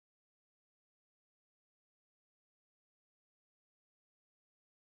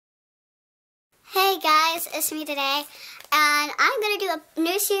Hey guys, it's me today, and I'm going to do a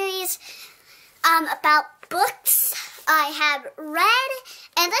new series about books I have read,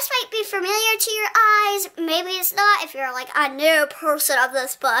 and this might be familiar to your eyes, maybe it's not if you're like a new person of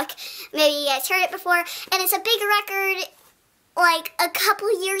this book. Maybe you guys heard it before, and it's a big record like a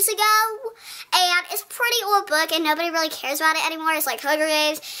couple years ago, and it's a pretty old book and nobody really cares about it anymore. It's like Hunger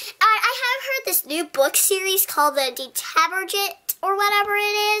Games. I have heard this new book series called the Detergent or whatever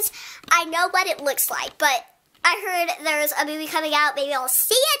it is. I know what it looks like, but I heard there's a movie coming out. Maybe I'll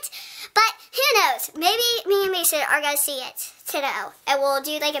see it, but who knows? Maybe me and Mason are going to see it to know, and we'll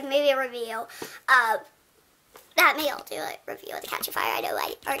do like a movie review. That maybe I'll do a review of The Catch of Fire. I know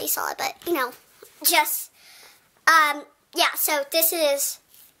I already saw it, but you know, just yeah, so this is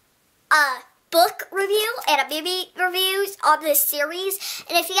a book review and a movie reviews of this series.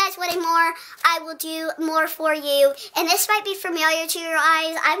 And if you guys want more, I will do more for you. And this might be familiar to your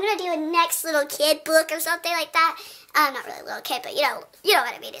eyes. I'm going to do a next little kid book or something like that. Not really a little kid, but you know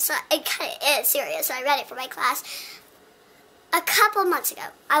what I mean. It kind of is serious. So I read it for my class a couple months ago.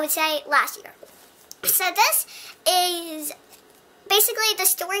 I would say last year. So this is basically the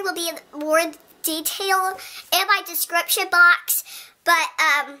story will be more detail in my description box, but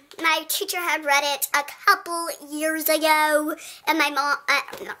my teacher had read it a couple years ago, and my mom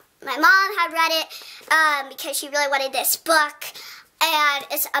had read it because she really wanted this book, and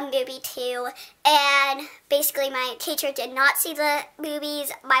it's a movie too. And basically my teacher did not see the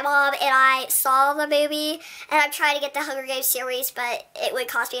movies. My mom and I saw the movie, and I'm trying to get the Hunger Games series, but it would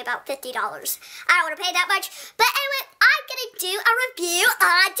cost me about $50. I don't want to pay that much, but anyway, I'm going to do a review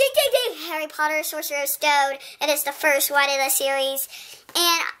on Harry Potter, Sorcerer's Stone, and it's the first one in the series,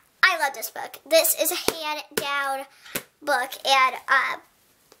 and I love this book. This is a hand-down book, and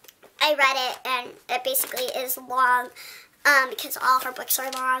I read it, and it basically is long, because all her books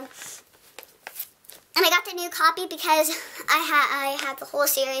are long. And I got the new copy because I have the whole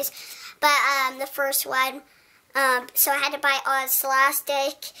series, but the first one, so I had to buy it on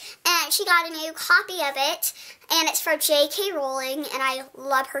Scholastic, and she got a new copy of it, and it's from J.K. Rowling, and I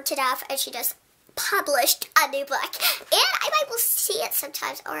love her to death, and she just published a new book, and I might will see it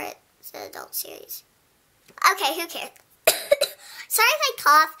sometimes, or it's an adult series. Okay, who cares? Sorry if I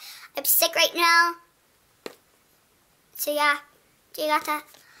cough. I'm sick right now. So yeah, do you got that?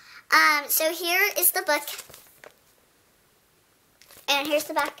 So here is the book, and here's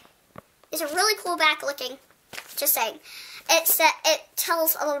the back. It's a really cool back looking. Just saying. It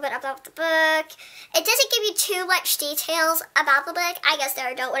tells a little bit about the book. It doesn't give you too much details about the book. I guess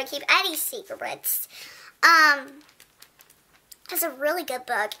they don't want to keep any secrets. It's a really good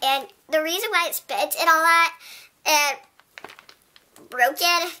book, and the reason why it's bent and all that, and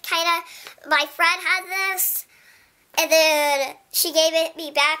broken, kind of. My friend had this, and then she gave it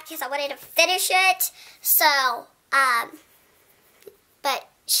me back because I wanted to finish it. So, but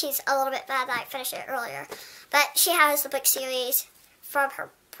she's a little bit mad that I finished it earlier. But she has the book series from her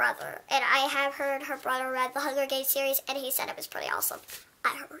brother, and I have heard her brother read the Hunger Games series, and he said it was pretty awesome.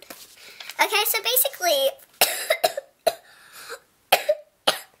 I heard. Okay, so basically,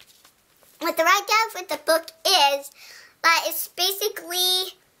 what the rundown with the book is, it's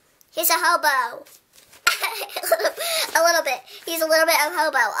basically, he's a hobo. A little bit. He's a little bit of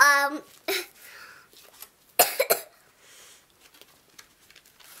hobo.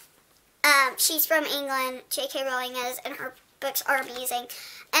 She's from England, J.K. Rowling is, and her books are amazing.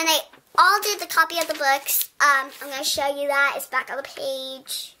 And they all did the copy of the books. I'm going to show you that. It's back on the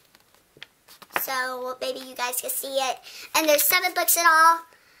page. So maybe you guys can see it. And there's 7 books in all.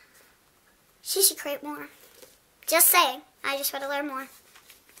 She should create more. Just saying. I just want to learn more.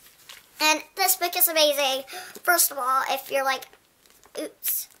 And this book is amazing. First of all, if you're like,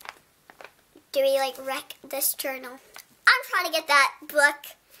 oops, do we like wreck this journal? I'm trying to get that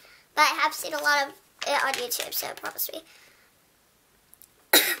book, but I have seen a lot of it on YouTube, so promise me.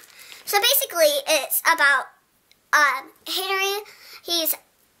 So basically, it's about Henry. He's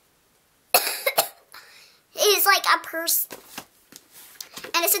like a person,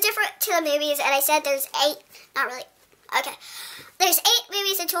 and it's a different to the movies. And I said there's 8, not really. Okay, there's 8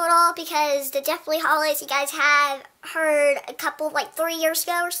 movies in total because the Deathly Hallows you guys have heard a couple like 3 years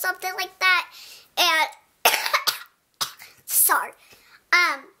ago or something like that, and sorry,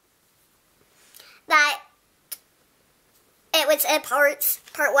 that it was in parts,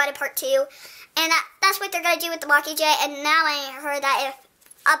 part 1 and part 2, and that's what they're gonna do with the Mockingjay. And now I heard that if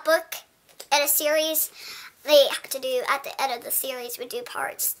a book and a series, they have to do at the end of the series would do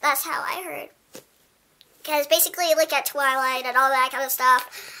parts. That's how I heard. Because basically, look at Twilight and all that kind of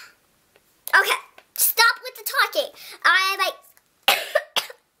stuff. Okay, stop with the talking. I might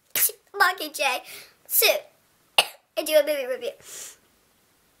Mockingjay soon and do a movie review.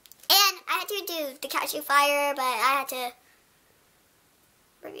 And I had to do The Catching Fire, but I had to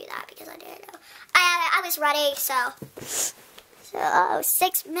review that because I didn't know. I was running, so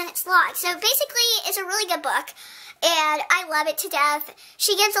 6 minutes long. So basically, it's a really good book, and I love it to death.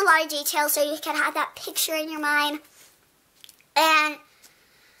 She gives a lot of details, so you can have that picture in your mind. And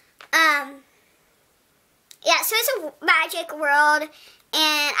yeah, so it's a magic world.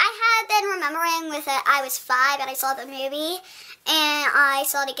 And I had been remembering with it, I was 5 and I saw the movie, and I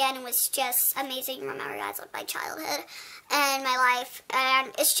saw it again and it was just amazing memories of my childhood and my life.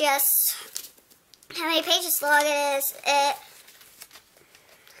 And it's just, how many pages long it is.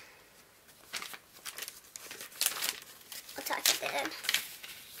 I'll talk about it.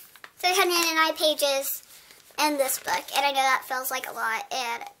 309 pages in this book, and I know that feels like a lot,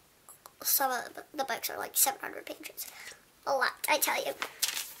 and some of the books are like 700 pages. A lot, I tell you.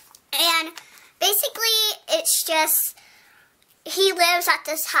 And basically, it's just, he lives at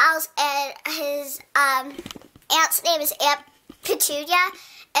this house, and his aunt's name is Aunt Petunia,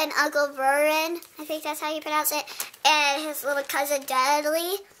 and Uncle Vernon, I think that's how you pronounce it, and his little cousin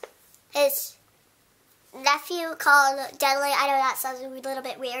Dudley, his nephew called Dudley. I know that sounds a little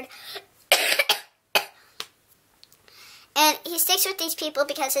bit weird. And he sticks with these people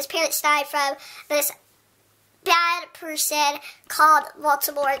because his parents died from this bad person called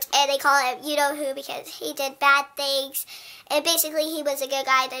Voldemort, and they call him you-know-who because he did bad things. And basically, he was a good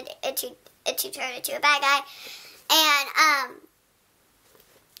guy that turned into a bad guy. And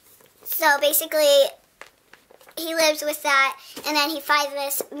so basically, he lives with that, and then he finds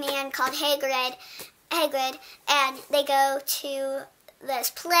this man called Hagrid, and they go to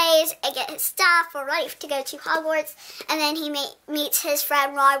this place and get his stuff for life to go to Hogwarts, and then he meets his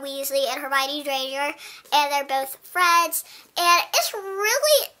friend Ron Weasley and Hermione Granger, and they're both friends, and it's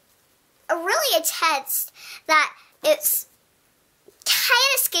really intense that it's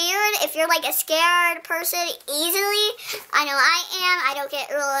kind of scared if you're like a scared person easily. I know I am. I don't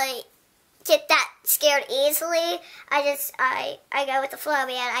get that scared easily. I go with the flow,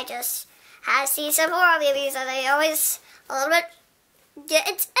 man. I just have seen some horror movies, and they always a little bit get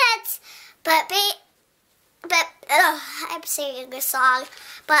intense, but I'm singing this song,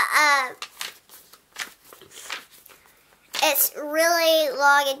 but it's really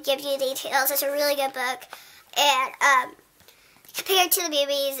long and gives you details. It's a really good book, and compared to the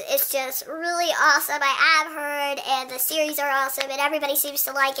movies, it's just really awesome. I have heard, and the series are awesome, and everybody seems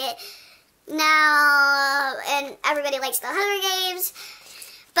to like it now, and everybody likes the Hunger Games.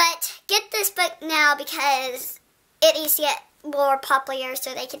 But get this book now because it needs to get more popular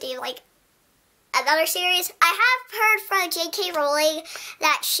so they can do like another series. I have heard from J.K. Rowling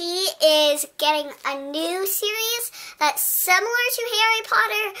that she is getting a new series that's similar to Harry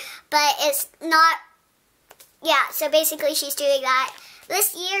Potter, but it's not. Yeah, so basically she's doing that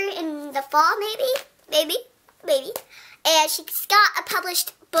this year in the fall, maybe. And she's got a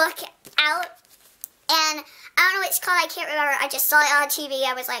published book out, and I don't know what it's called, I can't remember. I just saw it on TV.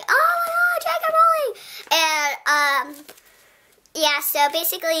 I was like, oh my God, J.K. Rowling. And yeah, so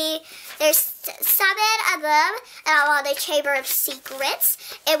basically there's 7 of them, and I'm on the Chamber of Secrets.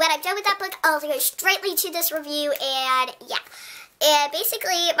 And when I'm done with that book, I'll go straightly to this review, and yeah. And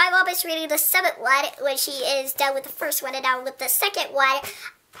basically, my mom is reading the 7th one when she is done with the first one, and now with the 2nd one.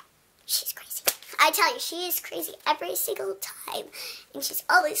 She's crazy. I tell you, she is crazy every single time, and she's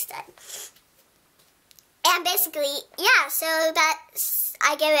always done. And basically, yeah, so that's,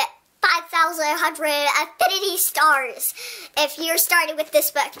 I give it 5,100 affinity stars if you're starting with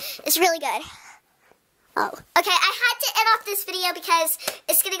this book. It's really good. Oh, okay, I had to end off this video because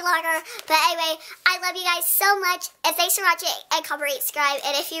it's getting longer, but anyway, I love you guys so much, and thanks for watching, and comment, rate, subscribe,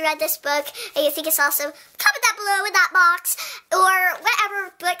 and if you read this book and you think it's awesome, comment that below in that box, or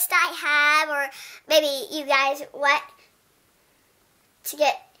whatever books that I have, or maybe you guys want to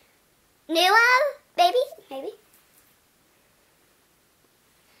get new of, maybe,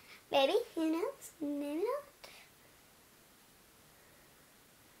 who knows, maybe not,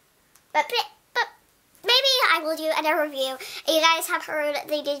 but maybe I will do another review. You guys have heard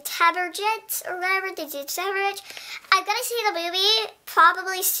they did Taberget or whatever. They did Taberget. I'm going to see the movie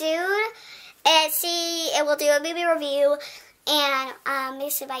probably soon. And we'll do a movie review. And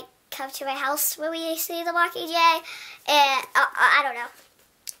Mason might come to my house when we see The Mockingjay. And I don't know.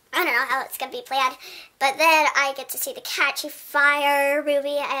 I don't know how it's going to be planned. But then I get to see the Catchy Fire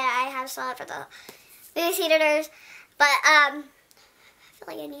movie. And I have saw it for the movie theaters. But I feel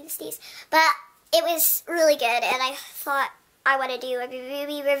like I need to sneeze. But it was really good, and I thought I want to do a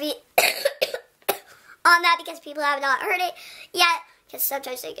movie review on that because people have not heard it yet. because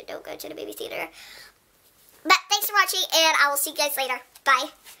sometimes they don't go to the movie theater. But thanks for watching, and I will see you guys later. Bye.